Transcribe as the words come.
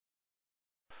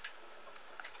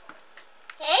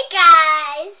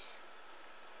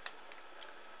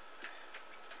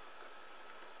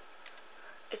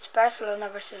it's Barcelona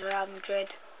versus Real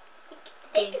Madrid.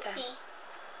 They Game can time. see.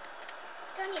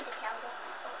 Don't need to tell them.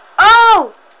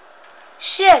 Oh!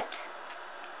 Shit!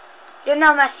 You're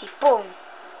not Messi. Boom.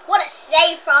 What a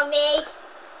save from me.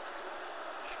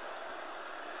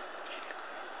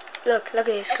 Look at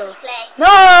this Let's goal. just play.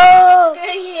 No!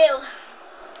 Screw you.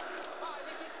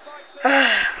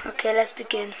 Okay, let's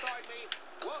begin.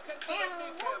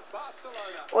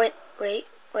 Wait,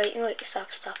 stop.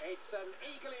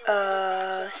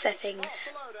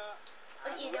 Settings.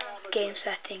 What you doing? Game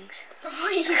settings.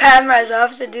 What you doing? Cameras, I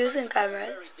have to do some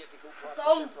cameras.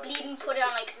 Don't bleeding put it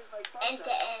on like end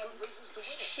to end.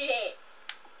 Shit.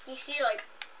 You see like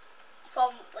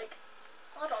from like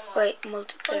I don't know. Wait,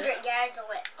 multiplayer. 100 yards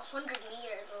away, 100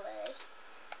 meters away.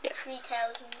 Yeah.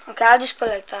 3,000. Okay, I'll just put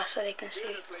like that so they can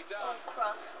see. Oh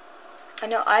crap. I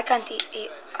know I can't eat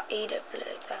it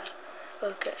like that.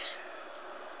 Wilkers.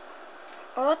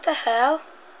 Oh, what the hell?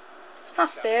 It's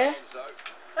not fair.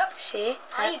 See?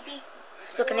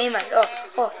 Look at Neymar.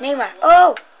 Oh, Neymar.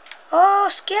 Oh,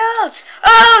 skills.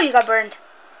 Oh, you got burned.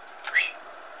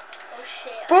 Oh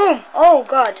shit. Boom. Oh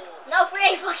god. No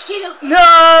free, fuck you.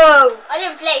 No. I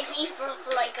didn't play FIFA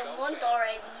for like a month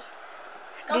already.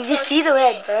 Did you see the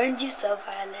way I burned you so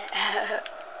bad?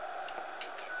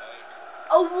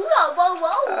 Oh, whoa,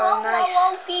 nice.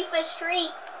 FIFA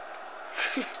Street.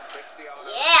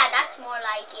 Yeah, that's more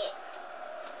like it.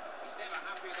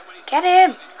 Get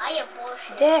him. I am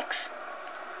bullshit. Dicks.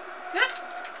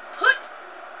 Hut.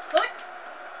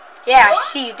 Yeah, I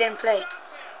see you didn't play.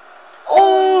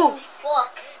 Oh.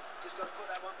 Fuck.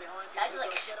 That's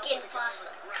like skin past the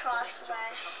crossbar.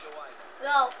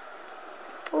 Go.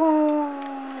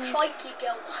 Boom. Try kick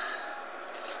out.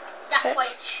 That's why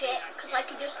it's shit, because I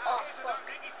could just, oh fuck.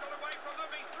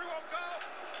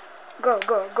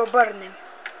 Go burn him.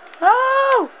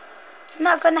 No! It's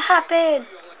not gonna happen.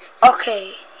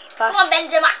 Okay. Come on,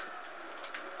 Benzema.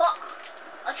 Oh,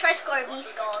 I'll try to score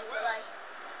these goals, will I?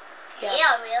 Yeah,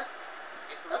 I will.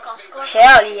 Look, I'll score.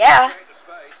 Hell yeah.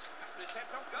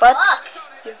 But Fuck.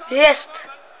 you missed,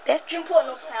 bitch. Didn't put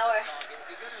enough power.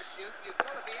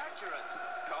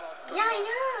 Yeah, I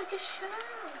know. Just shut up.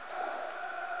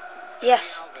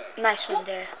 Yes. Nice one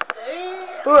there.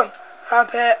 Yeah. Boom.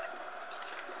 Hump it.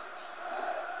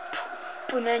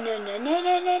 Just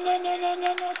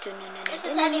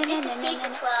to tell you, this is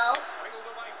FIFA 12.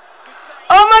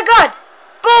 Oh my god!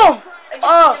 Boom! I just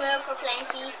Oh. came out for playing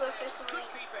FIFA for some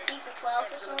reason. FIFA 12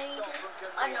 for some reason.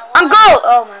 I don't know why. I'm goal!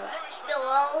 Oh my god. Still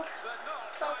low.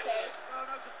 It's okay.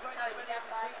 Not really that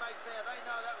bad.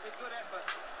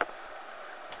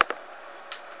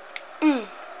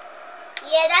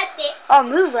 Yeah, that's it. Oh,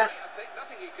 move, ref.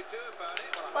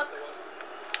 Fuck.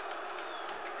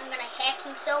 I'm gonna hack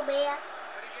you so bad.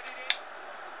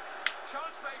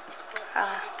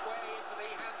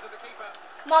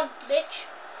 Come on, bitch.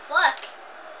 Fuck.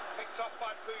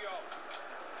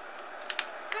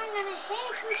 I'm gonna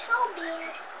hack you so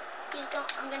bad.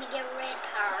 I'm gonna get a red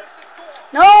card.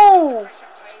 No!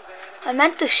 I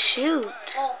meant to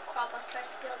shoot. Oh crap, I tried to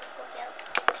steal the fuck out.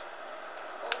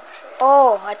 Oh shit.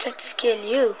 Oh, I tried to skill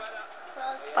you.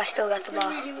 Well, But I still got the ball.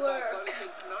 didn't really work.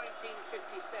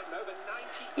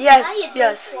 Yes.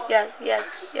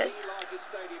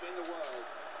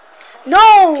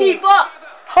 No! Keep up!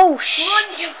 Oh,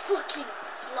 Run, you fucking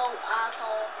slow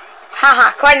asshole.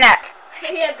 Haha, corner.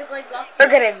 Yeah, because I blocked Look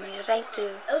you. at him, he's right to.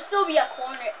 It'll still be a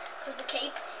corner, because the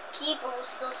keeper will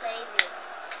still save you.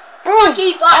 Boom!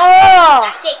 Keeper! Oh!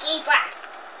 That's it, keeper!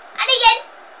 And again!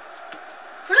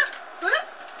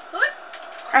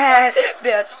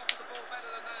 Bitch.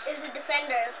 It was a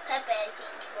defender, it was Pepe, I think.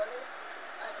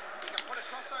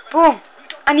 I don't know. Boom!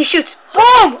 And he shoots.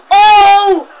 Boom!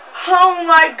 Oh! Oh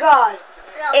my god!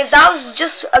 If that was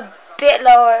just a bit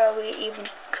lower, it would be even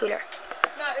cooler.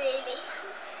 Not really.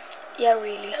 Yeah,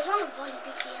 really. It was on a very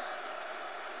big deal.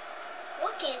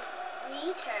 Fucking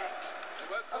retard.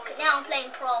 Okay, now I'm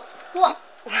playing pro. What?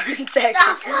 1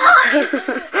 second.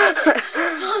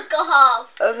 Fuck off.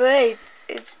 Wait,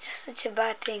 it's just such a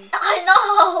bad thing. I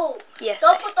know. Yes.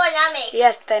 Don't put dynamic.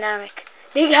 Yes, dynamic.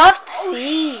 They have to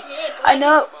see. Shit, I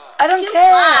know. I don't too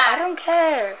care. far. I don't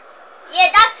care. Yeah,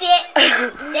 that's it.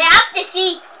 They have to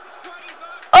see.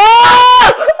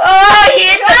 Oh! Oh, he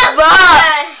hit the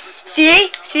ball.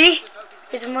 See?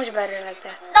 It's much better like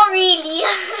that. Not really.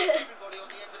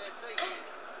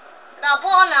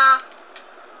 Rabona.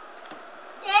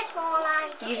 Yes, Bona.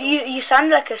 You sound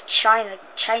like a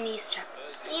Chinese chap.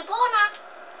 Rabona.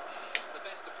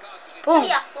 Boom. Give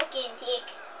me a fucking tick.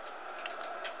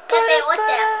 Pepe, what the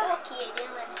fuck are you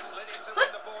doing?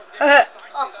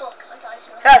 Oh fuck, I thought I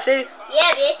saw it. Yeah, see?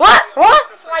 Yeah, bitch. What?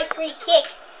 It's my free kick.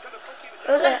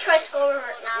 I'm gonna try scoring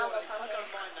it now.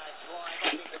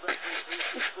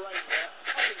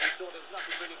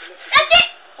 That's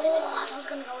it! Oh, that was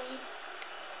gonna go in.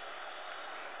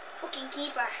 Fucking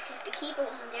keeper. If the keeper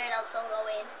wasn't there, that would so go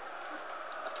in.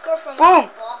 Let's go from Boom!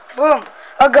 the box. Boom!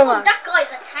 Oh, come on. That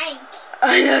guy's a tank.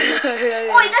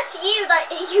 Oi, that's you that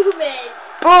you made.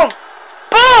 Boom!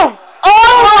 Boom!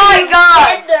 Oh my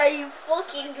god! Bender, you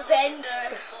fucking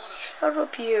bender. Shut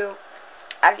up, you.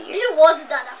 At least. Who was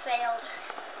that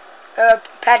failed?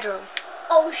 Pedro.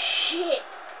 Oh shit.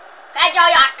 Pedro,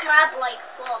 you crap like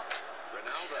fuck.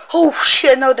 Oh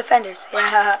shit, no defenders.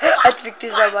 Yeah, I took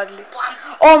this so badly.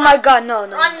 Oh my god, no.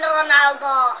 Run,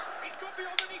 Ronaldo.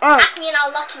 Attack me and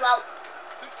I'll knock you out.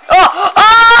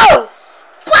 Oh!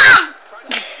 Bam!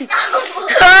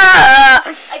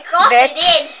 I crossed it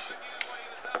in.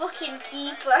 Fucking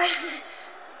keeper.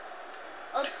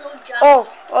 Also jump. Oh!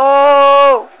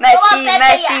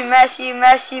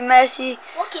 Messi.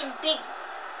 Fucking big.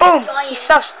 Boom! Giant. He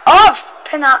stops. Oh!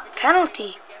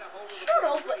 Penalty. Shut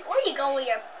up, where are you going with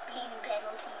your bleeding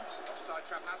penalties?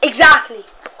 Exactly.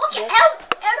 Fucking how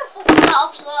the fuck is that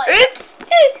offside? Oops!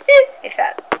 It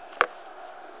fell.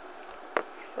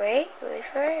 Wait for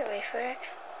it.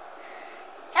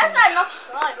 How's that an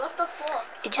offside? What the fuck?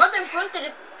 It just... was in front of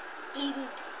the bleeding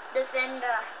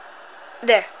defender.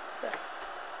 There.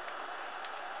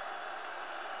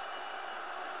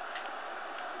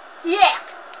 Yeah!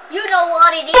 You know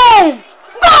what it is. Boom!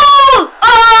 Goal!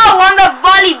 Oh, on the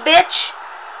volley, bitch!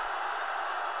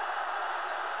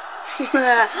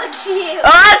 Fuck you!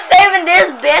 Oh, I'm saving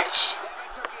this, bitch!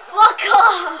 Fuck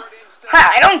off!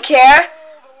 I don't care.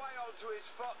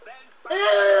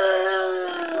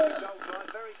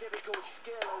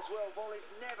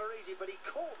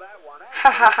 Go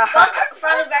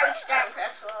from the very start,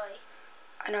 press Y.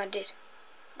 I know I did.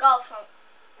 Go from.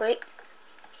 Wait.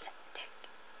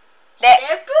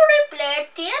 Step to replay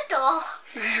theater.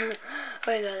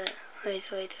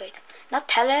 Wait. Not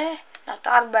Tele, not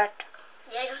Albert.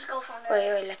 Yeah, just go from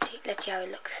there. Wait, let's see how it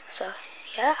looks. So,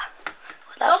 yeah.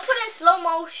 Don't put it in slow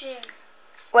motion.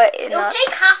 Wait, It'll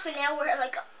take half an hour,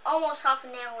 like almost half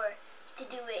an hour to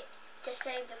do it, to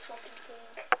save the fucking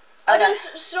thing. I done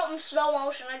something slow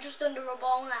motion. I just done the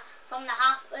Rabona from the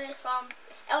from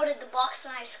out of the box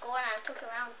and I scored and it took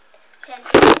around 10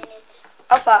 minutes.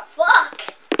 Fuck.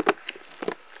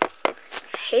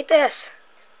 I hate this.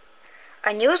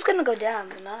 I knew it was gonna go down,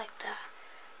 but not like that.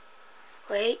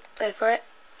 Wait for it.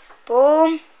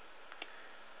 Boom.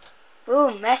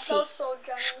 Messi. So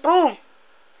Boom.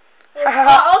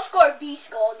 I'll score a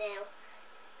beast goal now.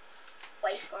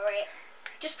 Wait for it.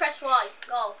 Just press Y.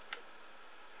 Go.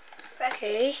 Press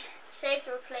Okay. Save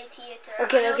to replay theater.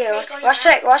 Okay. What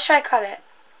should I call it?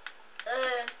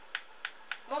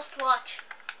 Must watch.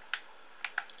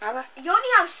 Okay. You only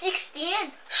have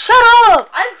 16. Shut up!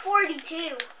 I'm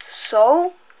 42.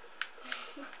 So?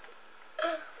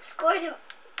 Scored a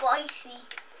Boise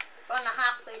from the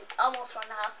halfway, almost from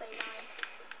the halfway line.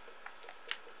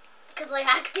 Because I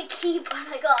hacked the keeper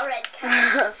and I got a red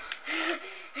card.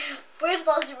 First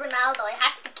was Ronaldo. I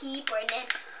hacked the keeper and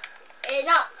then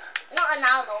not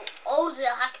Ronaldo.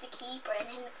 Ozil hacked the keeper and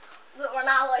then with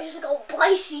Ronaldo I just go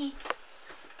Boise.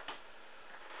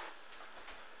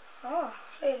 Oh,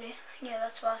 really? Yeah,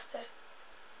 that's faster.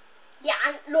 Yeah,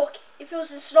 and look, if it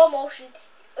was in slow motion,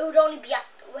 it would only be at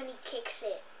when he kicks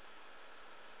it.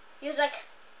 He was like,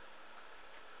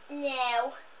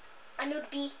 now, and it would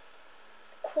be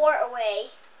quarter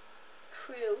way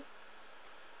through.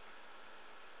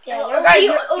 Yeah, it'll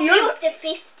be up to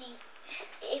 50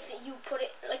 if you put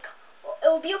it like. It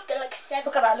will be up to like 7.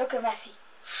 Look at that. Look at Messi.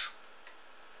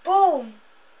 Boom.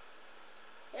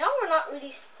 You know we're not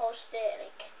really supposed to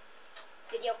like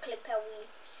video clip how we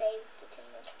save the thing,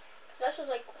 because that's just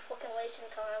like fucking wasting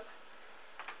time.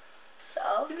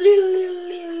 So.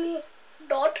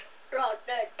 Dot.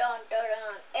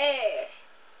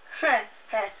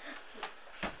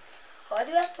 Why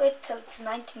do we have to wait till it's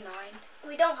 99?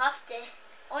 We don't have to.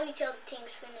 Only till the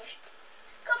thing's finished.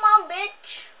 Come on,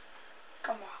 bitch.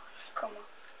 Come on.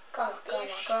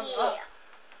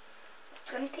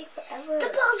 It's gonna take forever. The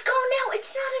ball's going out.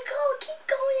 It's not a goal. Keep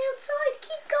going outside.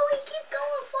 Keep going.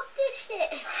 Fuck this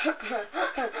shit.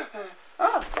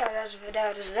 Oh, that was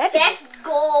very Best good.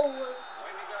 goal.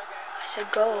 I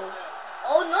said goal.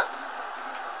 Oh, nuts.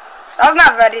 That's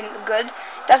not very good.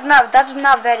 That's not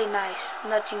very nice.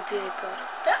 Nothing really good.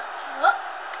 What?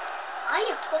 Are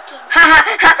you fucking?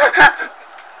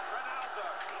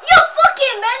 You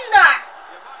fucking Bender!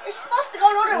 It's supposed to go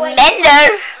the other way.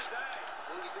 Bender.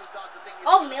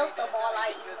 I'll melt the ball out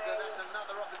you.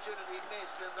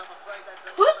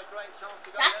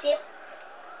 That's it.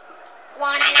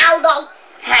 Ronaldo.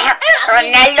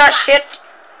 Ronaldo shit.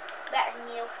 Better than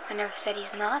you. I never said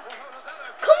he's not.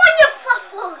 Come on, you fat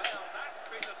fuck.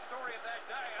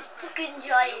 Fucking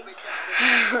giant.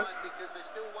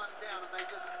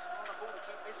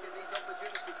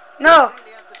 No.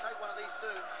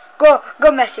 Go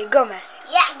Messi, go Messi.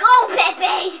 Yeah, go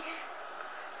Pepe.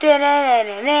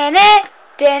 Da-na-na-na-na-na.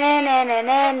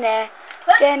 Da-na-na-na-na-na.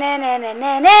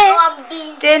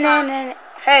 Da-na-na-na-na-na.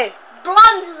 Hey,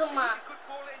 Blanzema.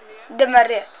 De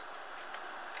Maria.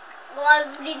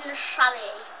 Lovely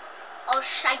Shaggy. Oh,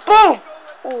 Shaggy. Boom.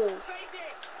 Oh,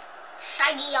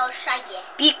 Shaggy, oh, Shaggy.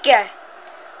 Pika.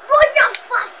 Run, you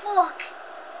fat fuck.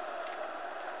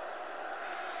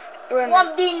 Run. One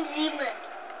Benzema.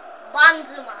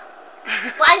 Benzema.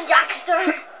 Banjaxter.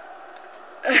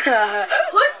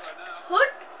 Hood.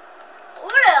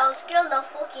 What else? Kill the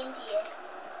fuck into you.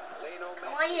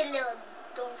 Come on, you little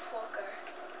dumb fucker.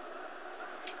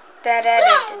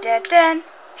 Da-da-da-da-da.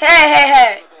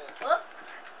 Hey. What?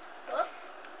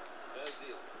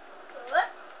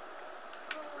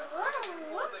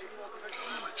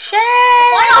 Shit.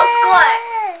 Final score.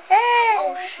 Hey.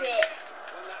 Oh shit.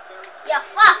 Yeah,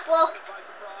 fat fuck.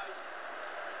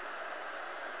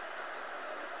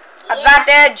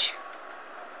 Advantage.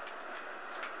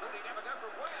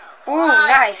 Ooh,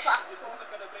 nice. Fat fuck.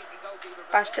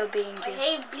 I'm still beating I you.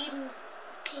 hate bleeding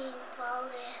Team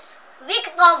Valdez.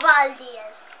 Victor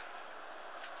Valdez.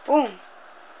 Boom.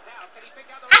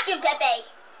 Active Pepe.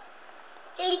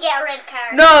 Till you get a red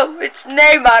card. No, it's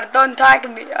Neymar. Don't tag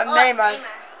me. I'm Oh, Neymar. it's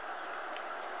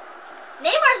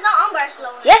Neymar's not on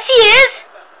Barcelona. Yes, he is.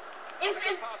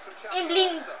 In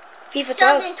bleeding FIFA 12.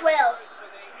 2012.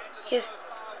 He's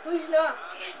He's not.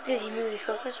 did he move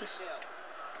before Christmas?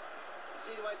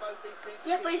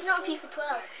 Yeah, but he's not in FIFA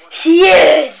 12. He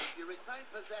is.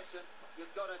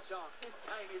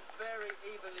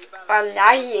 Well,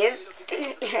 now he is.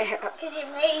 Because he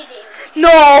made it.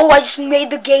 No, I just made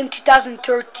the game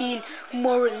 2013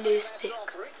 more realistic.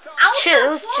 Shit, it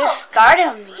was just started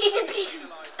on me. He's a bleeding.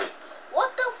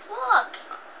 What the fuck?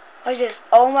 I just,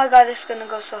 oh my god, this is gonna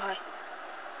go so high.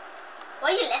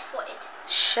 Why are you left footed?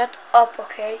 Shut up,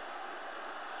 okay?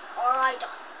 Alright.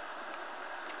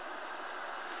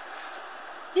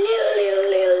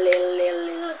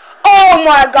 Oh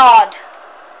my god!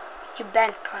 You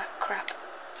bent crap.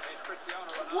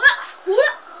 What?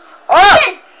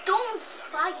 Oh! Don't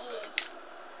faggot.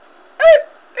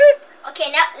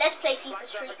 Okay, now let's play FIFA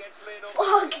 3.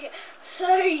 Fuck.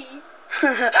 Sorry.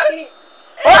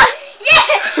 What? Yeah!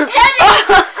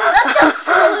 What the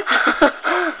fuck?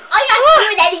 I got 2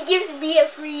 and then he gives me a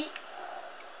free.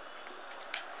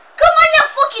 Come on, you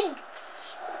fucking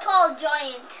tall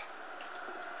giant.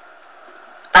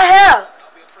 The hell?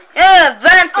 Yeah, Oh,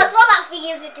 advantage. somehow he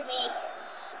gives it to me.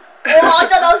 Oh, I thought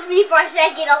that was me for a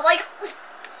second. I was like,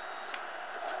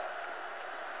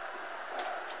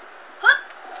 huh?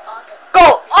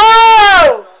 Go!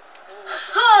 Oh!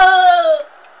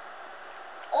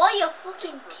 Oh, you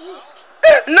fucking dick.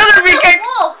 Another free What the kick.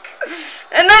 fuck?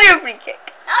 Another free kick.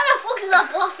 How the fuck is that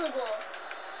possible?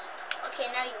 Okay,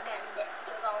 now you're getting it.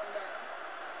 You're going down.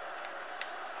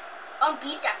 I'm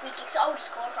beast at free kicks. I would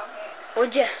score from here.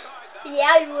 Would you?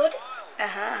 Yeah, I would.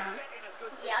 Uh-huh.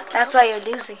 Yeah, That's why you're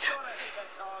losing.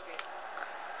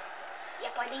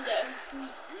 Yep, I didn't get any free.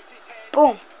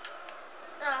 Boom.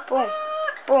 Ah, Boom.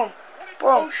 fuck. Boom.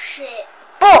 Oh Boom. shit.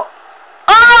 Boom.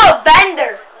 Oh,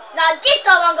 Bender. Now this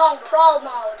time I'm going pro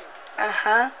mode.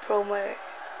 Uh-huh. Pro mode.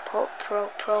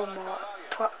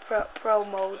 Pro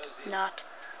mode. Not.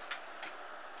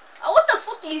 Oh, what the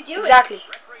fuck are you doing? Exactly.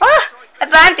 Ah!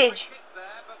 Advantage.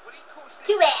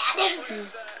 Too bad.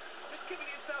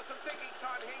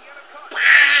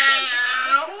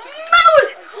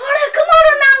 Come on,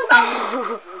 Ronaldo.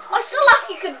 I still laugh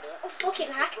you could fucking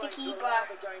hack the keeper.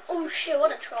 Oh shit,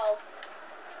 what a troll.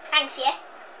 Thanks, yeah?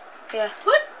 Yeah.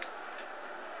 Hoot.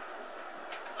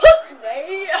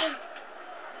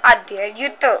 I dare you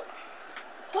to.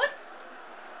 Hoot.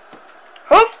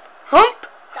 Hump. Hump.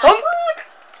 Hump.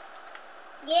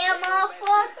 Yeah,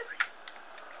 motherfucker.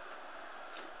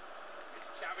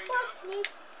 Fuck me.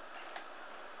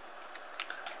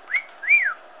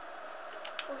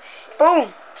 Oh shit.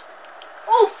 Boom.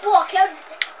 Oh fuck.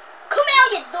 Come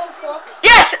out, you dumb fuck.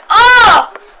 Yes.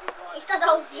 Oh! I thought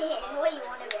that was it. What are you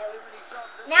on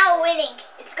about? Now we're winning.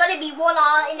 It's gonna be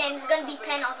 1-1 and then it's gonna be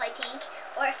penalties, I think.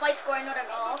 Or if I score another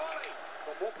goal.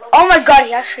 Oh my god,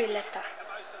 he actually let that.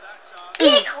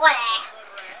 Declare.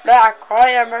 There,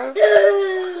 cry, man.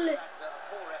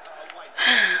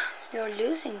 You're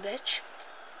losing, bitch.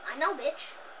 I know,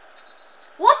 bitch.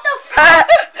 What the fuck?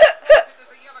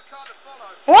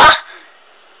 What?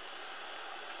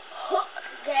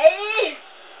 Hey.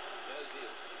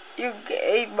 You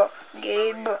gamer,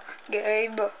 gamer,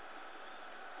 gamer.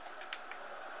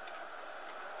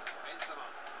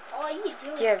 What are you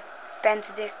doing? Yeah, Ben's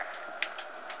dick.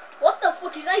 What the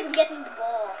fuck? He's not even getting the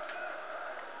ball.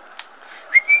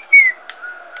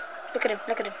 Look at him,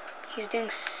 look at him. He's doing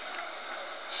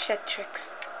shit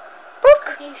tricks.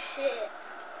 Book! Do shit.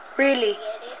 Really?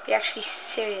 Get it? You're actually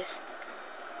serious.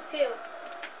 Who?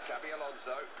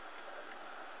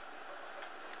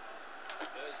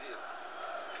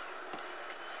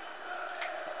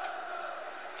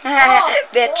 Oh,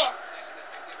 Bitch. fuck.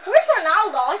 Where's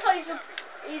Ronaldo? I thought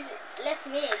he's left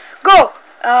mid. Go!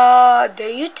 There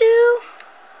you do.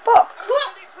 Fuck.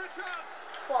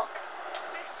 Fuck.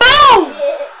 Boom!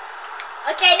 Shit.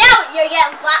 Okay, now you're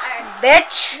getting flattered.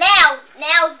 Bitch.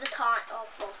 Now's the time. Oh,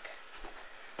 fuck.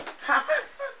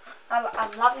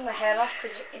 I'm laughing my head off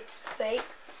because it's fake.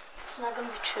 It's not going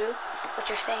to be true what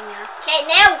you're saying now. Okay,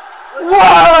 now.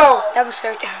 Whoa! That was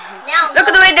scary. Now Look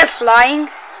at the way they're flying.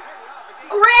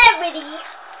 Gravity.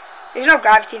 There's no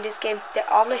gravity in this game. They're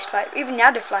always flying. Even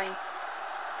now they're flying.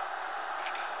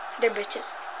 They're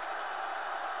bitches.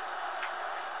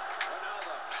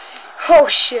 Oh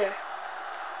shit.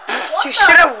 What You the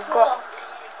should have fuck? got.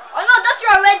 Oh no, that's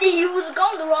your already. You was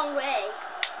going the wrong way.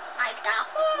 Like that.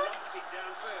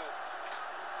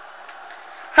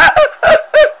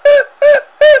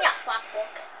 Yeah, fuck.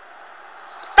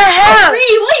 The hell?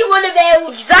 What you want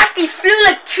about? Exactly. Flew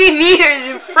like 3 meters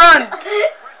in front.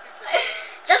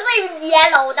 That's not even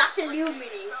yellow. That's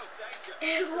illuminates.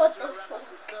 What the fuck?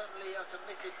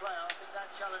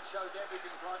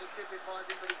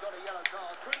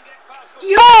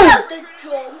 You have to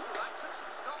jump.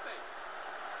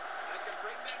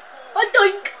 I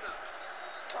think.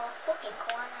 Oh, fucking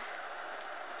corner.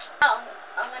 Oh,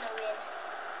 I'm gonna win.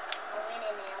 I'm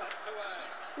winning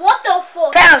now. What the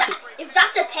fuck? Penalty. If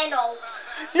that's a penalty.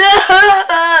 No.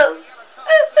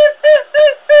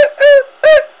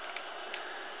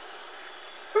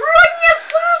 Run, you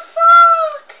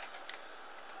fuck!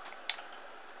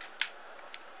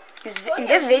 In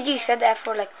this video, you said that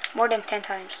for like more than 10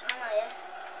 times. I know, yeah.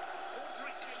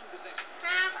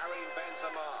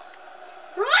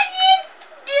 Run,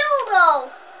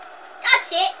 dildo!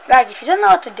 That's it. Guys, if you don't know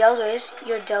what a dildo is,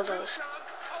 you're dildos.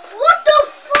 What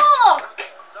the fuck?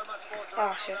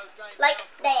 Oh shit. Like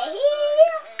the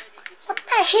hell? What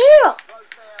the hell?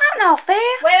 That's not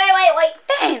fair. Wait.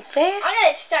 That ain't fair. I'm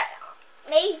gonna start.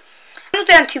 Me? I'm gonna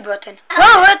play on 2 button.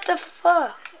 Whoa, what the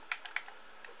fuck?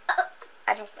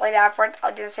 I just played that for it.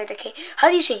 I didn't say the K. How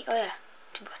do you say? Oh yeah,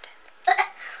 2 button.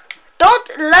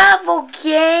 Don't laugh,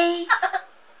 okay?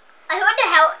 I wonder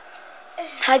how.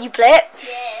 How do you play it?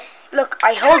 Yeah. Look,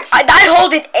 I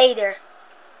hold it A there.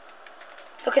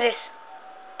 Look at this.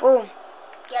 Boom.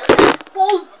 Yeah.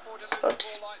 Boom.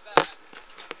 Oops.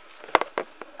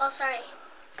 Oh, sorry.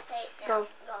 Hey. Go.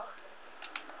 Go.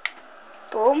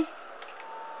 Boom.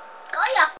 Go, ya